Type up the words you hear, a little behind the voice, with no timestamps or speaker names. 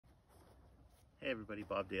Hey everybody,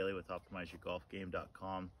 Bob Daly with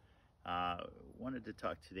OptimizeYourGolfGame.com. Wanted to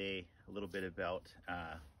talk today a little bit about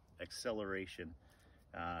acceleration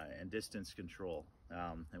and distance control,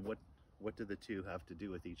 and what do the two have to do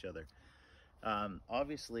with each other.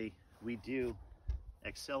 Obviously, we do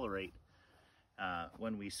accelerate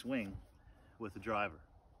when we swing with a driver,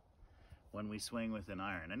 when we swing with an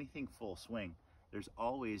iron, anything full swing. There's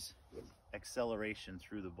always acceleration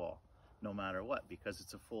through the ball, no matter what, because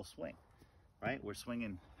it's a full swing. Right? We're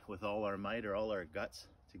swinging with all our might or all our guts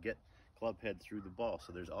to get club head through the ball.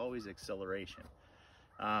 So there's always acceleration.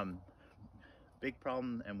 Big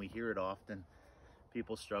problem, and we hear it often.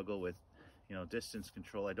 People struggle with, distance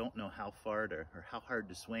control. I don't know how far or how hard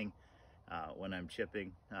to swing when I'm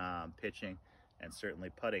chipping, pitching, and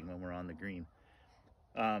certainly putting when we're on the green.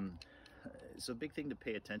 So a big thing to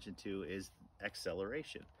pay attention to is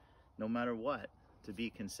acceleration. No matter what, to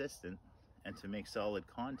be consistent and to make solid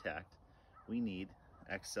contact, we need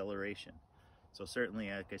acceleration. So certainly,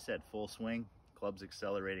 like I said, full swing, club's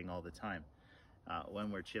accelerating all the time.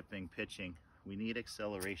 When we're chipping, pitching, we need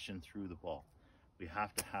acceleration through the ball. We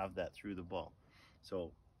have to have that through the ball.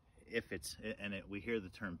 So if it's, we hear the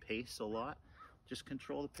term pace a lot, just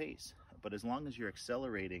control the pace. But as long as you're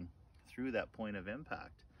accelerating through that point of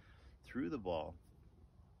impact, through the ball,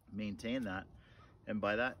 maintain that. And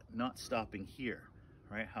by that, not stopping here,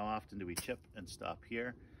 right? How often do we chip and stop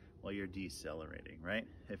here? Well, you're decelerating, right?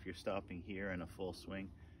 If you're stopping here in a full swing,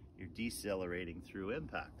 you're decelerating through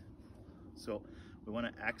impact. So we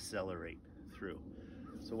want to accelerate through.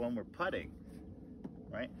 So when we're putting,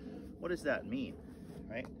 right, what does that mean,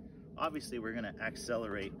 right? Obviously, we're going to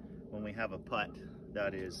accelerate when we have a putt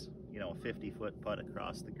that is, a 50-foot putt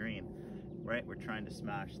across the green, right? We're trying to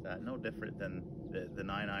smash that, no different than the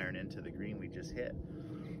 9-iron into the green we just hit.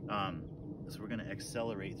 So we're going to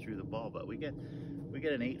accelerate through the ball, but we get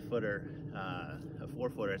an 8-footer, a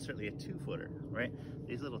 4-footer, and certainly a 2-footer, right?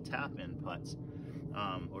 These little tap-in putts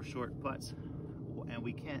or short putts,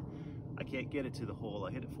 and I can't get it to the hole.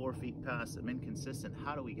 I hit it 4 feet past. I'm inconsistent.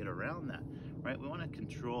 How do we get around that, right? We want to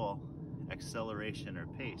control acceleration or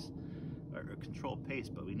pace, or control pace,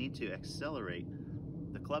 but we need to accelerate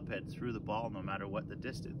the club head through the ball, no matter what the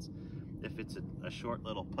distance. If it's a short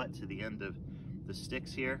little putt to the end of the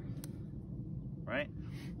sticks here, right?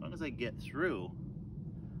 As long as I get through,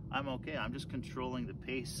 I'm okay. I'm just controlling the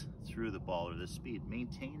pace through the ball, or the speed.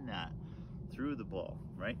 Maintain that through the ball,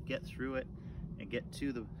 right? Get through it and get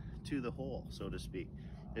to the hole, so to speak.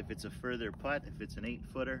 If it's a further putt, if it's an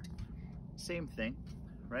 8-footer, same thing,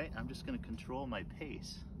 right? I'm just going to control my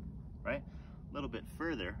pace, right? A little bit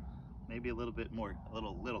further, maybe a little bit more, a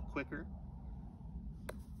little quicker.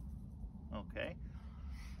 Okay,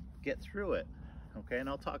 get through it. Okay, and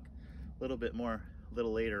I'll talk a little bit more a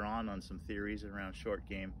little later on some theories around short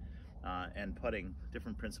game and putting,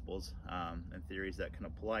 different principles and theories that can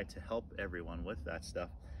apply to help everyone with that stuff,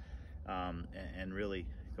 and really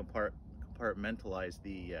compartmentalize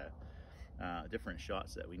the different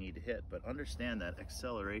shots that we need to hit. But understand that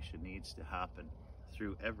acceleration needs to happen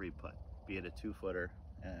through every putt, be it a 2-footer,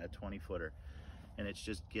 a 20-footer, and it's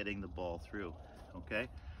just getting the ball through. Okay,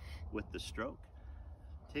 with the stroke,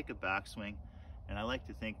 take a backswing. And I like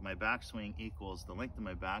to think my backswing equals, the length of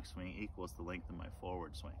my backswing equals the length of my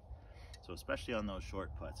forward swing. So especially on those short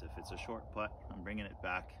putts, if it's a short putt, I'm bringing it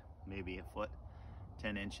back maybe a foot,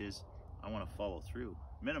 10 inches. I want to follow through,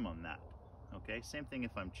 minimum that. Okay, same thing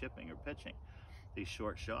if I'm chipping or pitching. These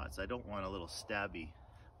short shots, I don't want a little stabby,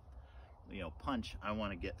 punch. I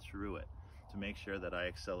want to get through it to make sure that I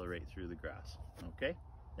accelerate through the grass. Okay,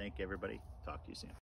 thank you everybody. Talk to you soon.